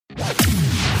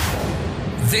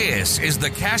This is the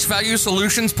Cash Value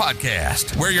Solutions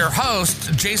Podcast, where your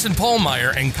hosts, Jason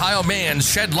Pohlmeyer and Kyle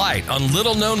Manns, shed light on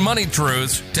little-known money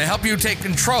truths to help you take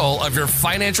control of your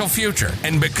financial future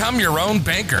and become your own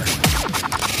banker.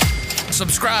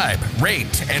 Subscribe,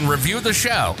 rate, and review the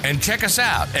show, and check us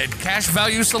out at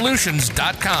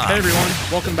cashvaluesolutions.com. Hey, everyone.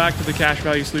 Welcome back to the Cash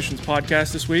Value Solutions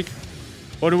Podcast this week.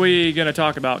 What are we going to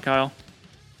talk about, Kyle?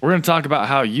 We're going to talk about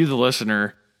how you, the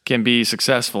listener, can be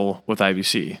successful with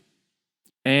IBC.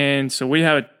 And so we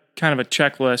have kind of a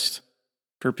checklist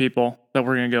for people that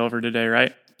we're going to go over today,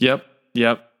 right? Yep.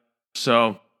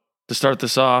 So to start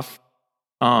this off,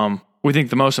 we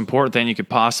think the most important thing you could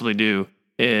possibly do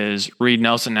is read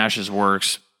Nelson Nash's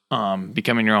works,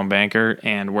 Becoming Your Own Banker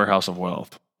and Warehouse of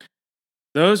Wealth.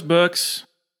 Those books,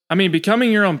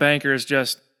 Becoming Your Own Banker is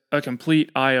just a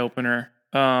complete eye-opener.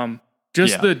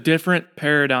 The different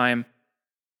paradigm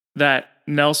that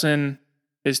Nelson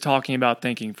is talking about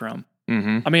thinking from.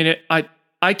 Mm-hmm.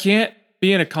 I can't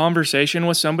be in a conversation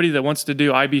with somebody that wants to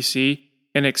do IBC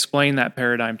and explain that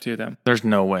paradigm to them. There's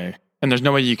no way. And there's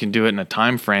no way you can do it in a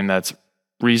time frame that's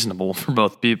reasonable for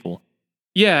both people.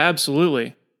 Yeah,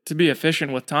 absolutely. To be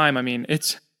efficient with time,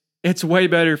 it's way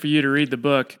better for you to read the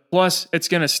book. Plus, it's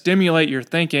going to stimulate your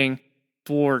thinking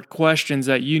for questions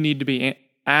that you need to be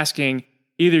asking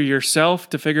either yourself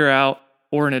to figure out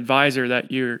or an advisor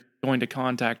that you're going to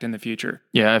contact in the future.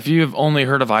 Yeah, if you have only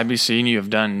heard of IBC and you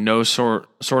have done no sort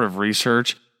of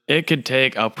research, it could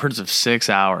take upwards of 6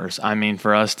 hours.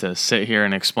 For us to sit here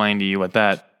and explain to you what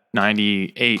that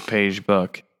 98-page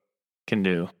book can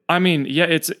do.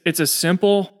 It's a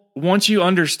simple, once you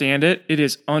understand it, it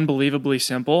is unbelievably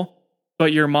simple,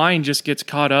 but your mind just gets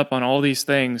caught up on all these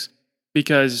things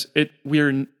because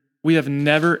we have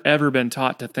never ever been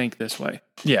taught to think this way.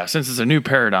 Yeah, since it's a new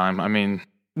paradigm,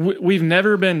 we've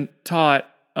never been taught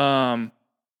that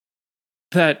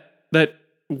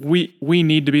we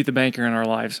need to be the banker in our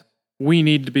lives. We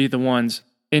need to be the ones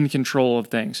in control of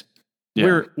things.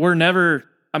 Yeah. We're never.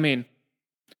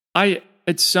 I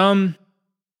at some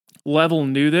level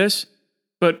knew this,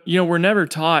 but we're never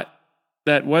taught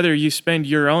that whether you spend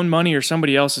your own money or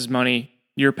somebody else's money,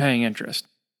 you're paying interest.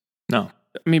 No.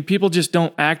 People just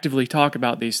don't actively talk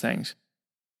about these things.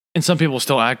 And some people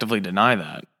still actively deny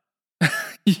that.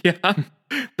 Yeah.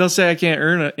 They'll say I can't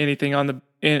earn anything on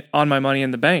my money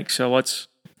in the bank. So what's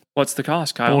the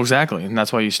cost, Kyle? Well, exactly. And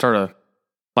that's why you start a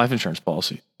life insurance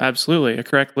policy. Absolutely. A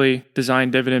correctly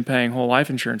designed dividend paying whole life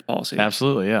insurance policy.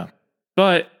 Absolutely, yeah.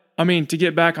 But to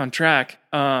get back on track,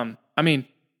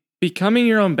 becoming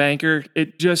your own banker,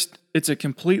 it's a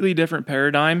completely different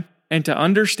paradigm. And to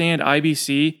understand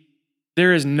IBC,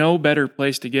 there is no better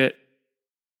place to get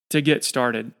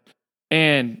started.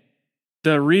 And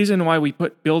the reason why we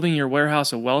put Building Your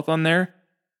Warehouse of Wealth on there,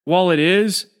 while it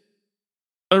is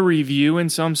a review in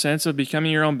some sense of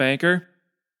becoming your own banker,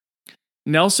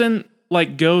 Nelson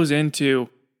goes into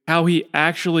how he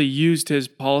actually used his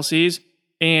policies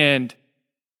and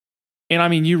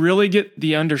you really get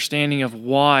the understanding of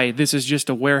why this is just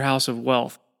a warehouse of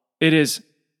wealth.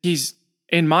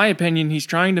 In my opinion, he's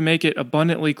trying to make it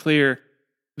abundantly clear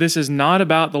this is not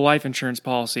about the life insurance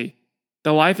policy.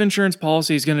 The life insurance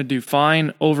policy is going to do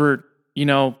fine over,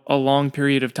 a long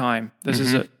period of time. This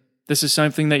is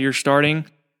something that you're starting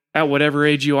at whatever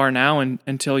age you are now and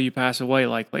until you pass away,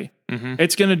 likely. Mm-hmm.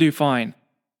 It's going to do fine.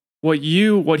 What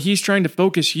he's trying to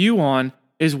focus you on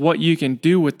is what you can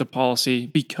do with the policy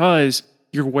because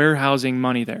you're warehousing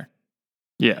money there.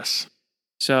 Yes.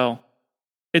 So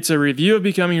it's a review of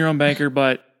becoming your own banker,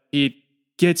 but he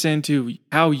gets into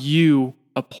how you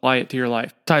apply it to your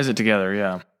life. Ties it together,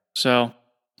 yeah. So,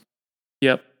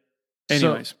 yep.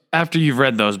 Anyways. So after you've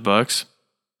read those books,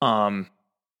 the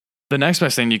next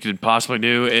best thing you could possibly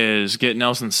do is get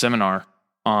Nelson's seminar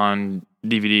on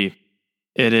DVD.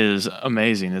 It is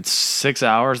amazing. It's 6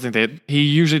 hours. I think he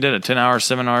usually did a 10-hour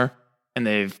seminar, and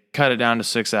they've cut it down to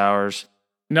 6 hours.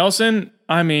 Nelson,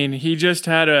 he just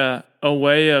had a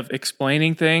way of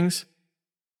explaining things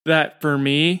that for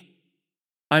me,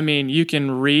 you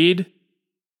can read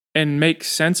and make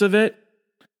sense of it,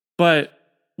 but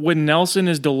when Nelson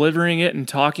is delivering it and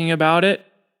talking about it,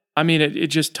 it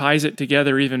just ties it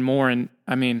together even more. And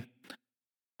he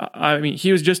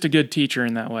was just a good teacher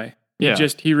in that way. Yeah.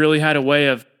 He really had a way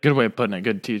of... Good way of putting it.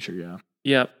 Good teacher, yeah.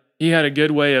 Yep. He had a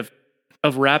good way of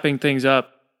wrapping things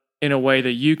up in a way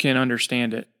that you can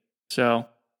understand it. So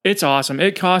it's awesome.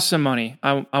 It costs some money.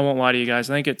 I won't lie to you guys.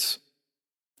 I think it's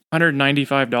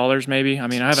 $195 maybe. I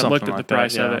haven't looked at the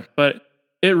price of it, but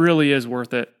it really is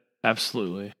worth it.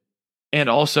 Absolutely. And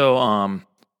also,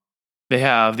 they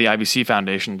have the IBC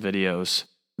Foundation videos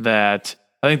that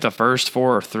I think the first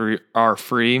 4 or 3 are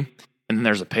free, and then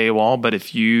there's a paywall. But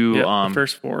if you the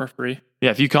first 4 are free.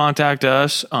 Yeah, if you contact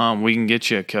us, we can get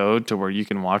you a code to where you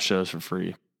can watch those for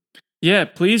free. Yeah,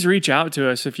 please reach out to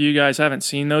us if you guys haven't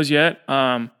seen those yet.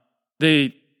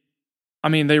 They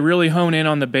really hone in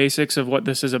on the basics of what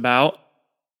this is about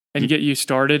and get you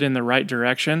started in the right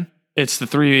direction. It's the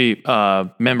 3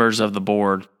 members of the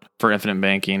board for Infinite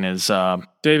Banking is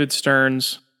David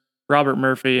Stearns, Robert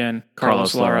Murphy, and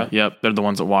Carlos Lara. Yep, they're the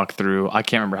ones that walk through. I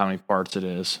can't remember how many parts it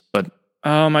is, but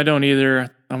I don't either.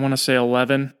 I want to say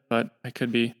 11, but it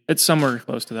could be. It's somewhere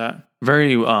close to that.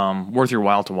 Very worth your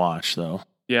while to watch, though.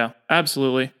 Yeah,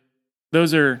 absolutely.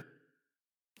 Those are,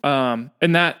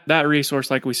 and that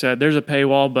resource, like we said, there's a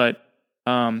paywall, but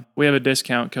we have a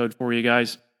discount code for you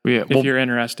guys if you're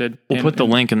interested. We'll put the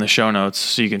link in the show notes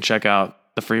so you can check out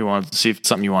the free ones and see if it's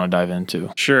something you want to dive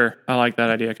into. Sure, I like that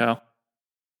idea, Kyle.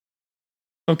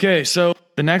 Okay, so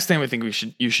the next thing we think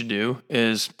you should do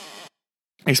is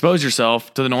expose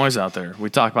yourself to the noise out there. We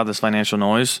talk about this financial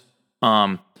noise. You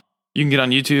can get on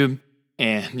YouTube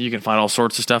and you can find all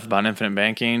sorts of stuff about infinite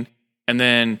banking. And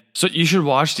then, so you should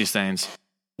watch these things.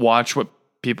 Watch what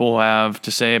people have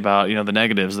to say about, the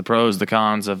negatives, the pros, the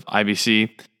cons of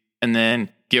IBC, and then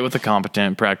get with a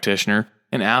competent practitioner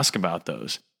and ask about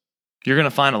those. You're going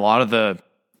to find a lot of the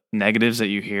negatives that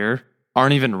you hear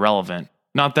aren't even relevant.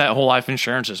 Not that whole life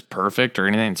insurance is perfect or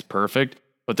anything's perfect,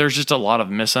 but there's just a lot of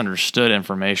misunderstood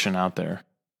information out there.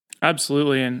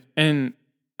 Absolutely. And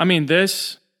I mean,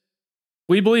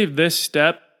 we believe this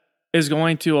step is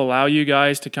going to allow you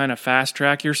guys to kind of fast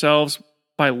track yourselves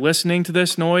by listening to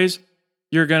this noise.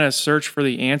 You're going to search for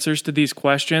the answers to these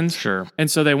questions. Sure.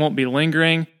 And so they won't be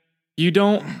lingering. You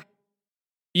don't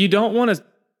want to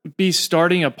be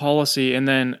starting a policy and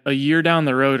then a year down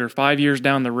the road or 5 years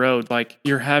down the road, like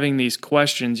you're having these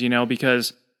questions,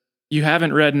 because you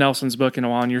haven't read Nelson's book in a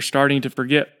while and you're starting to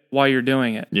forget why you're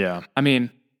doing it. Yeah. I mean,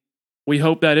 we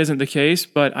hope that isn't the case,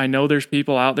 but I know there's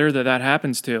people out there that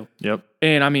happens to. Yep.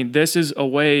 And I mean, this is a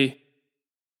way,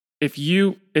 if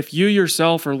you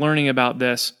yourself are learning about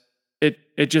this,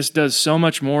 it just does so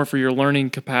much more for your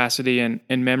learning capacity and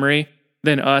memory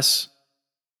than us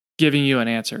giving you an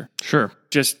answer. Sure.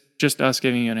 Just us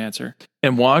giving you an answer.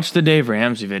 And watch the Dave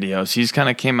Ramsey videos. He's kind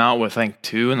of came out with, I think,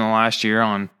 2 in the last year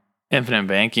on infinite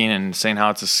banking and saying how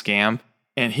it's a scam.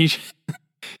 And he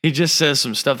just says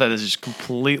some stuff that is just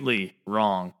completely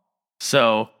wrong.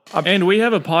 So, and we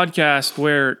have a podcast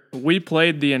where we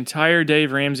played the entire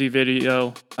Dave Ramsey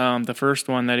video, the first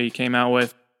one that he came out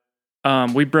with.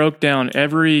 We broke down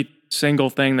every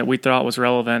single thing that we thought was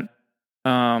relevant,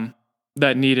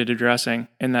 that needed addressing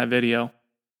in that video.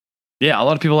 Yeah, a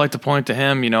lot of people like to point to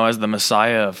him, as the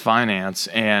messiah of finance.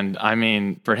 And I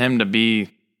mean, for him to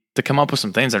come up with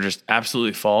some things that are just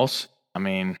absolutely false. I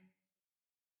mean,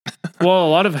 well,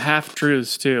 a lot of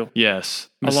half-truths too. Yes.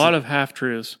 A lot of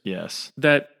half-truths. Yes.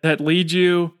 That lead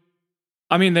you,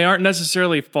 I mean, they aren't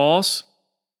necessarily false,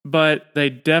 but they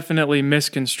definitely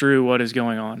misconstrue what is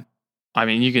going on. I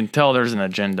mean, you can tell there's an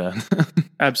agenda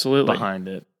absolutely behind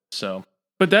it. So,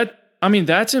 but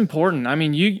that's important. I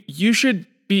mean, you should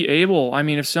be able, I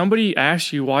mean, if somebody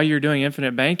asks you why you're doing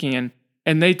infinite banking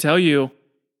and they tell you,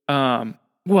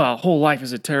 whole life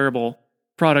is a terrible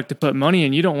product to put money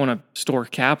in, you don't want to store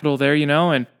capital there,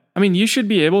 and I mean, you should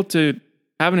be able to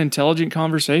have an intelligent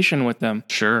conversation with them.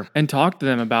 Sure. And talk to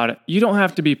them about it. You don't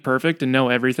have to be perfect and know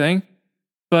everything,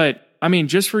 but I mean,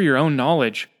 just for your own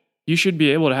knowledge, you should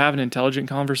be able to have an intelligent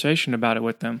conversation about it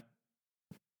with them.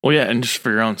 Well, yeah, and just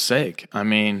for your own sake. I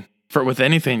mean, with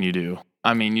anything you do,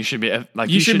 I mean, you should be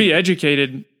you should be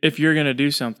educated if you're going to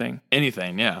do something.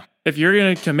 Anything, yeah. If you're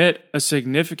going to commit a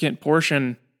significant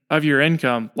portion of your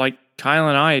income, like Kyle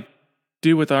and I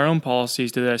do with our own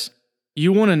policies to this,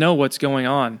 you want to know what's going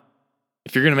on.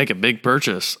 If you're going to make a big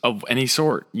purchase of any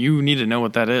sort, you need to know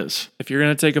what that is. If you're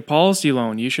going to take a policy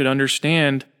loan, you should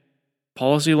understand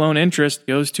policy loan interest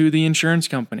goes to the insurance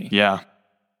company. Yeah.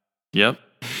 Yep.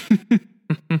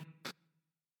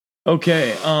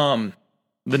 Okay.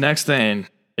 The next thing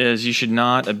is you should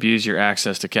not abuse your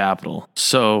access to capital.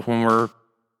 So when we're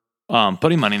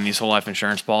putting money in these whole life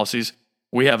insurance policies,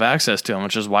 we have access to them,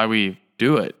 which is why we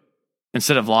do it.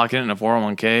 Instead of locking it in a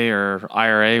 401k or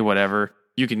IRA, whatever,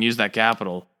 you can use that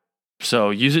capital. So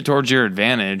use it towards your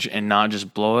advantage and not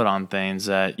just blow it on things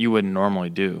that you wouldn't normally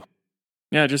do.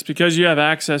 Yeah, just because you have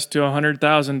access to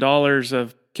 $100,000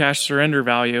 of cash surrender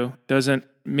value doesn't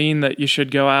mean that you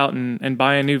should go out and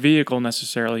buy a new vehicle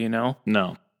necessarily,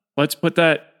 No. Let's put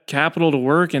that capital to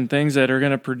work in things that are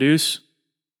going to produce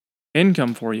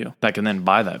income for you. That can then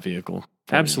buy that vehicle.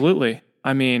 Absolutely.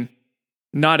 I mean,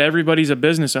 not everybody's a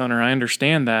business owner. I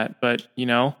understand that, but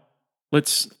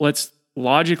let's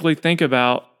logically think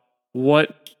about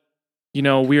what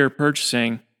we are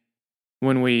purchasing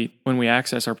when we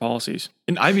access our policies.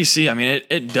 In IBC, I mean,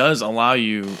 it does allow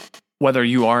you, whether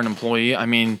you are an employee, I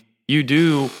mean, you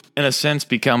do in a sense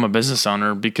become a business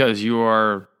owner because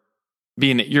you're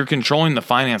controlling the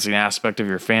financing aspect of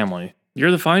your family.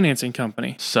 You're the financing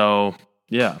company. So,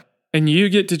 yeah. And you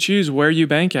get to choose where you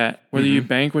bank at, whether you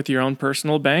bank with your own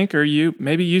personal bank or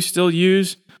maybe you still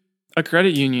use a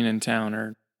credit union in town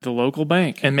or the local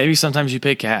bank. And maybe sometimes you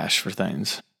pay cash for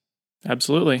things.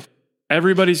 Absolutely.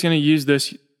 Everybody's going to use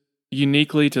this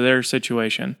uniquely to their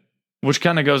situation. Which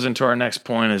kind of goes into our next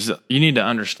point is you need to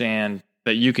understand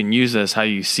that you can use this how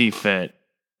you see fit.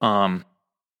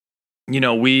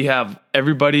 We have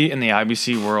everybody in the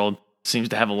IBC world seems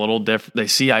to have a little different. They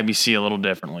see IBC a little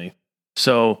differently.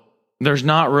 So there's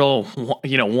not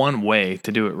one way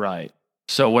to do it right.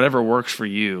 So whatever works for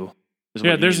you is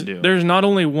what you need to do. There's not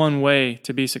only one way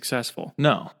to be successful.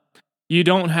 No. You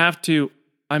don't have to,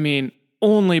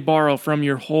 only borrow from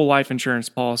your whole life insurance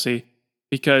policy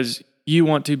because you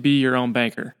want to be your own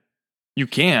banker. You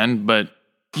can, but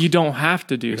you don't have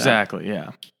to do exactly, that.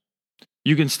 Exactly, yeah.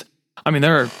 You can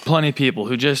there are plenty of people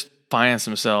who just finance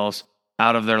themselves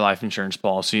out of their life insurance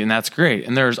policy, and that's great.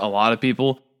 And there's a lot of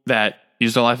people that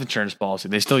use their life insurance policy.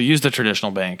 They still use the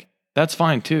traditional bank. That's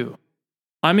fine too.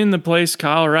 I'm in the place,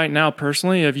 Kyle, right now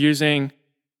personally of using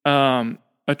a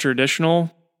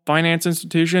traditional finance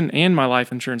institution and my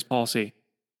life insurance policy.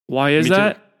 Why is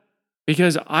that?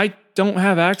 Because I don't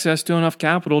have access to enough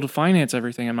capital to finance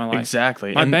everything in my life.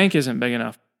 Exactly. My bank isn't big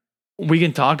enough. We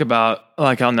can talk about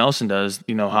like how Nelson does,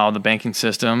 how the banking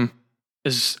system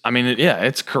is,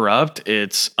 it's corrupt,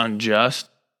 it's unjust,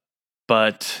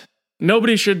 but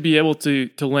nobody should be able to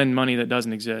lend money that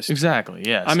doesn't exist. Exactly,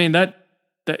 yes.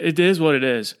 That it is what it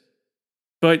is.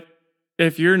 But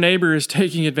if your neighbor is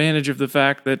taking advantage of the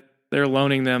fact that they're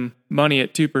loaning them money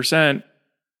at 2%,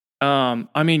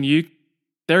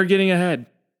 they're getting ahead.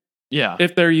 Yeah.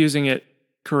 If they're using it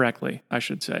correctly, I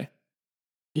should say.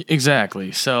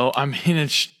 Exactly. So,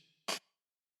 it's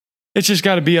just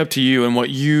got to be up to you and what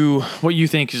you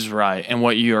think is right and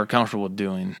what you are comfortable with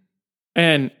doing.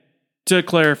 And to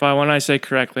clarify, when I say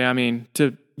correctly, I mean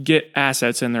to get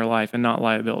assets in their life and not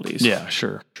liabilities. Yeah,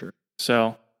 sure.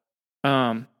 So,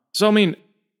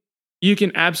 you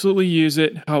can absolutely use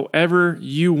it however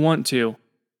you want to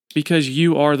because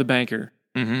you are the banker,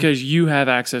 because you have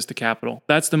access to capital.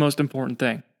 That's the most important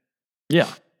thing. Yeah,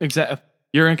 exactly.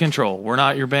 You're in control. We're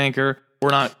not your banker.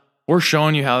 We're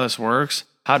showing you how this works,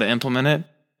 how to implement it,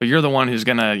 but you're the one who's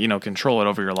going to, control it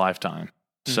over your lifetime.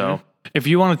 So if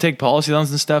you want to take policy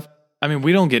loans and stuff,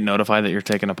 we don't get notified that you're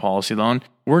taking a policy loan.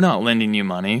 We're not lending you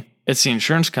money. It's the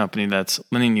insurance company that's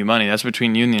lending you money. That's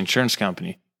between you and the insurance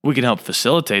company. We can help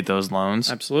facilitate those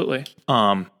loans. Absolutely.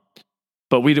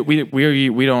 But we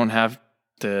don't have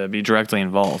to be directly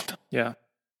involved. Yeah.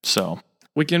 So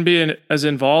we can be as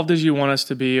involved as you want us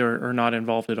to be, or not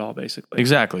involved at all, basically.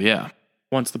 Exactly. Yeah.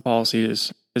 Once the policy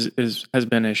has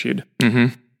been issued.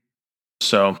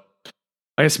 So,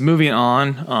 I guess moving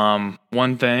on.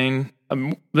 One thing.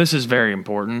 This is very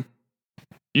important.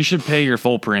 You should pay your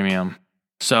full premium.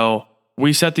 So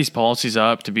we set these policies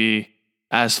up to be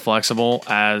as flexible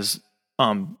as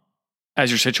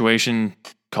your situation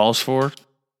calls for.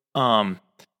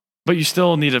 But you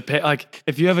still need to pay. Like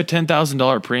if you have a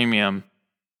 $10,000 premium,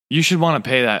 you should want to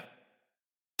pay that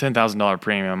 $10,000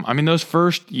 premium. Those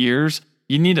first years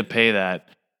you need to pay that,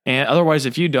 and otherwise,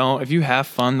 if you have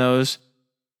fund those,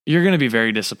 you're going to be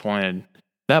very disappointed.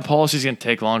 That policy is going to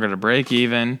take longer to break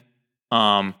even.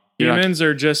 Humans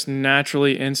are just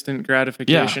naturally instant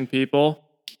gratification people,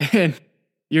 and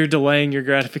you're delaying your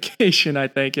gratification, I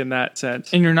think, in that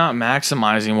sense. And you're not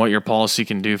maximizing what your policy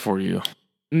can do for you.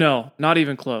 No, not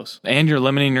even close. And you're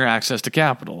limiting your access to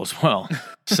capital as well.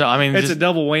 So, it's a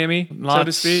double whammy, so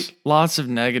to speak. Lots of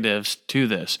negatives to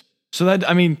this.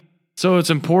 So it's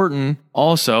important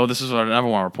also, this is another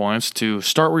one of our points, to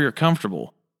start where you're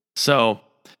comfortable. So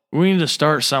we need to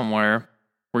start somewhere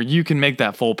where you can make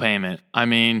that full payment. I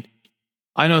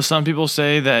know some people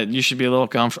say that you should be a little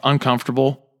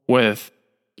uncomfortable with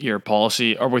your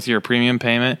policy or with your premium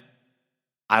payment.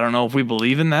 I don't know if we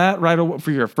believe in that right away for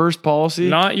your first policy.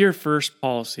 Not your first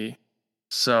policy.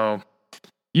 So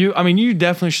you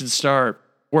definitely should start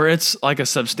where it's like a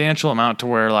substantial amount to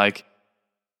where like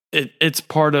it's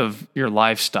part of your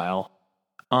lifestyle.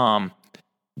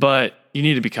 But you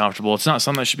need to be comfortable. It's not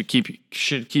something that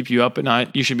should keep you up at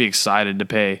night. You should be excited to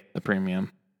pay the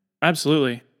premium.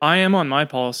 Absolutely. I am on my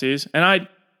policies. And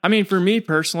for me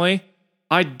personally,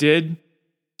 I did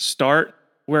start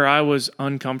where I was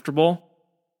uncomfortable.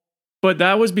 But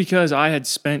that was because I had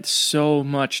spent so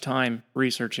much time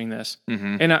researching this.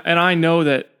 And I know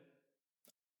that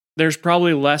there's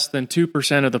probably less than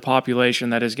 2% of the population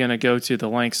that is going to go to the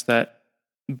lengths that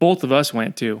both of us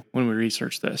went to when we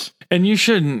researched this. And you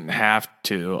shouldn't have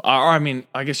to. Or, I mean,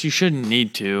 I guess you shouldn't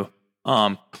need to.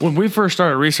 When we first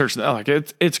started researching, like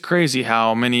it's crazy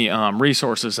how many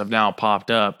resources have now popped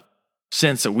up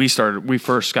since that we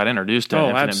first got introduced to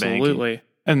infinite absolutely. banking.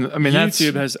 And I mean,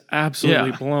 YouTube has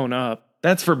absolutely blown up.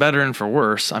 That's for better and for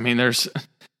worse. I mean, there's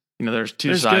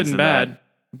two sides good and to bad.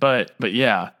 That. But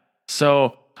yeah.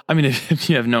 So, I mean, if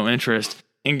you have no interest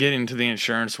in getting into the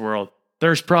insurance world,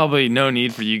 there's probably no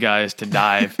need for you guys to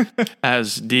dive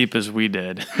as deep as we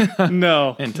did.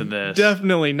 No, into this.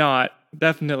 Definitely not.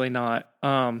 Definitely not.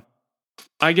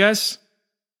 I guess,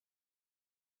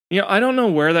 I don't know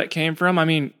where that came from. I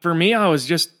mean, for me,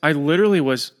 I literally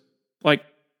was like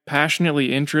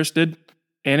passionately interested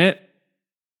in it.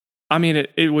 I mean,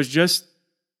 it was just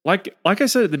like I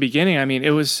said at the beginning, I mean,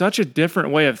 it was such a different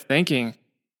way of thinking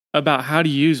about how to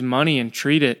use money and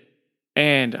treat it.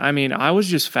 And I mean, I was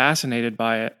just fascinated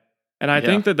by it. And I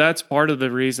think that that's part of the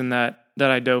reason that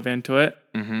I dove into it.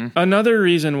 Another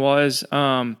reason was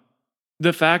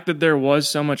the fact that there was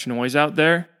so much noise out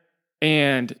there,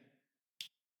 and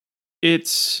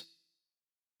it's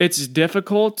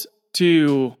difficult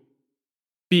to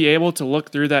be able to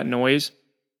look through that noise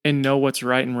and know what's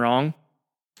right and wrong.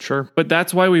 Sure. But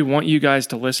that's why we want you guys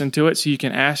to listen to it, so you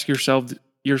can ask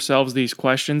yourselves these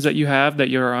questions that you have that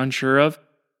you're unsure of,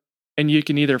 and you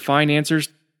can either find answers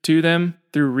to them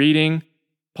through reading,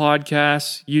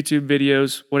 podcasts, YouTube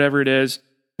videos, whatever it is.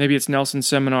 Maybe it's Nelson's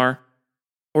seminar,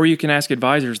 or you can ask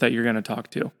advisors that you're going to talk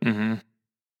to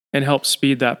and help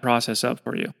speed that process up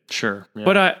for you. Sure. Yeah.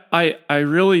 But I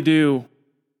really do,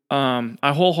 I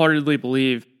wholeheartedly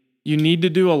believe you need to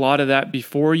do a lot of that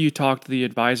before you talk to the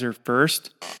advisor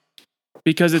first,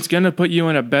 because it's going to put you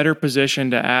in a better position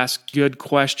to ask good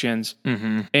questions,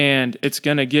 and it's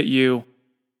going to get you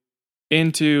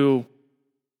into,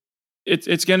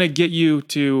 it's going to get you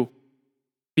to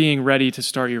being ready to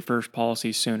start your first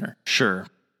policy sooner. Sure.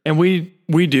 And we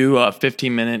do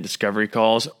 15-minute discovery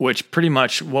calls, which pretty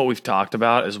much what we've talked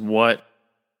about is what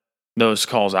those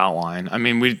calls outline. I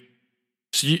mean,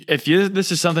 if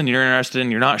this is something you're interested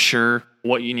in, you're not sure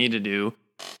what you need to do,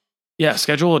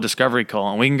 schedule a discovery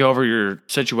call, and we can go over your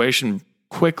situation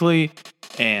quickly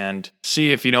and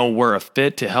see if we're a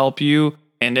fit to help you,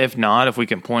 and if not, if we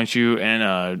can point you in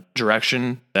a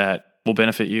direction that will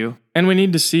benefit you. And we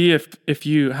need to see if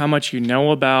you how much you know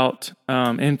about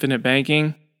infinite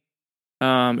banking.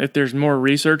 If there's more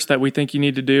research that we think you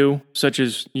need to do, such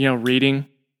as reading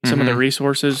some of the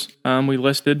resources we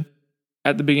listed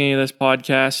at the beginning of this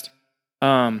podcast.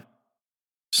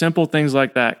 Simple things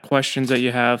like that, questions that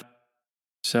you have.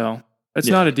 So it's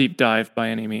not a deep dive by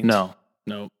any means. No.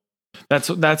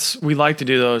 We like to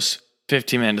do those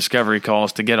 15-minute discovery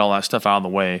calls to get all that stuff out of the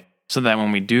way, so that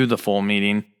when we do the full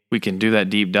meeting, we can do that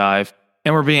deep dive,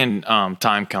 and we're being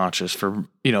time conscious for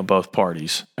both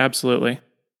parties. Absolutely.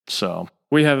 So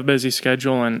we have a busy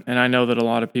schedule, and I know that a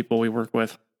lot of people we work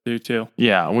with do too.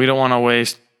 Yeah, we don't want to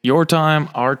waste your time,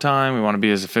 our time. We want to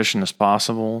be as efficient as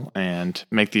possible and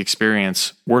make the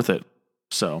experience worth it.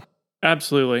 So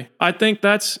absolutely. I think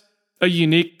that's a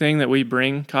unique thing that we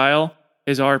bring, Kyle,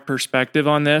 is our perspective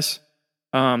on this.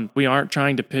 We aren't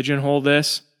trying to pigeonhole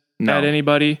this at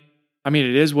anybody. I mean,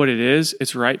 it is what it is.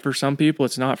 It's right for some people.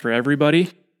 It's not for everybody.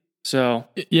 So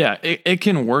yeah, it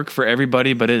can work for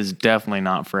everybody, but it is definitely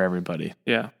not for everybody.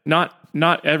 Yeah,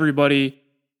 not everybody.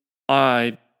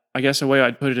 I guess the way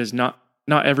I'd put it is not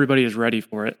everybody is ready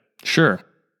for it. Sure.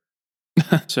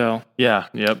 So yeah,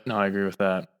 yep. No, I agree with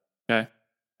that. Okay.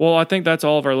 Well, I think that's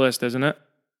all of our list, isn't it?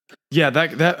 Yeah,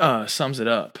 that sums it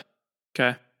up.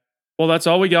 Okay. Well, that's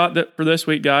all we got for this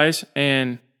week, guys.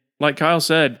 And like Kyle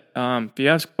said, if you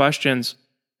have questions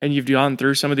and you've gone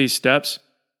through some of these steps,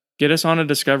 get us on a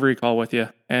discovery call with you,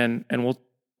 and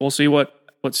we'll see what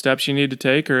steps you need to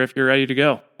take, or if you're ready to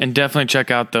go. And definitely check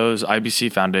out those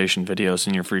IBC Foundation videos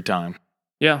in your free time.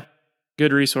 Yeah,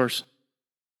 good resource.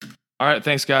 All right,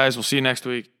 thanks, guys. We'll see you next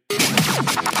week.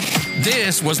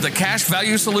 This was the Cash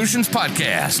Value Solutions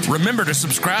Podcast. Remember to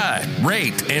subscribe,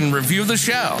 rate, and review the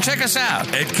show. Check us out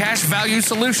at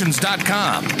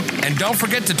cashvaluesolutions.com. And don't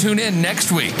forget to tune in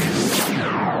next week.